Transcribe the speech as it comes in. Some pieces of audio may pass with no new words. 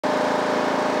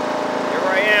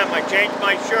am. I changed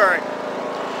my shirt.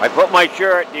 I put my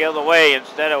shirt the other way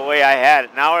instead of the way I had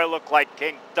it. Now I look like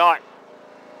King Tut.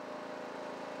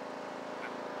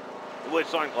 With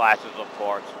sunglasses, of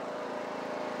course.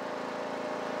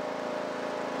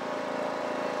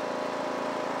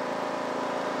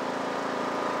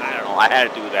 I don't know. I had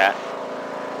to do that.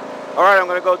 All right, I'm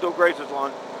going to go do Grace's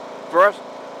lawn. First,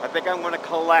 I think I'm going to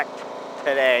collect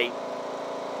today.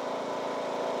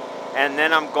 And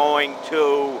then I'm going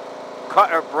to cut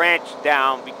her branch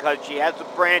down because she has a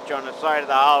branch on the side of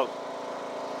the house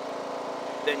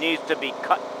that needs to be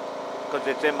cut because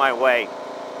it's in my way.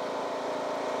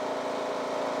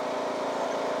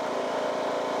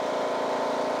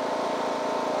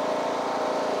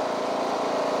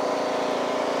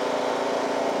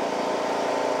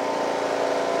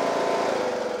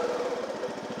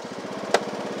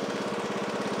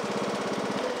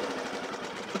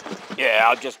 Yeah,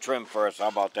 I'll just trim first. How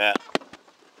about that?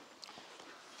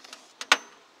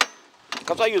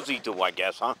 Because I usually do, I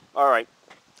guess, huh? All right.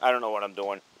 I don't know what I'm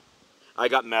doing. I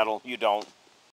got metal. You don't.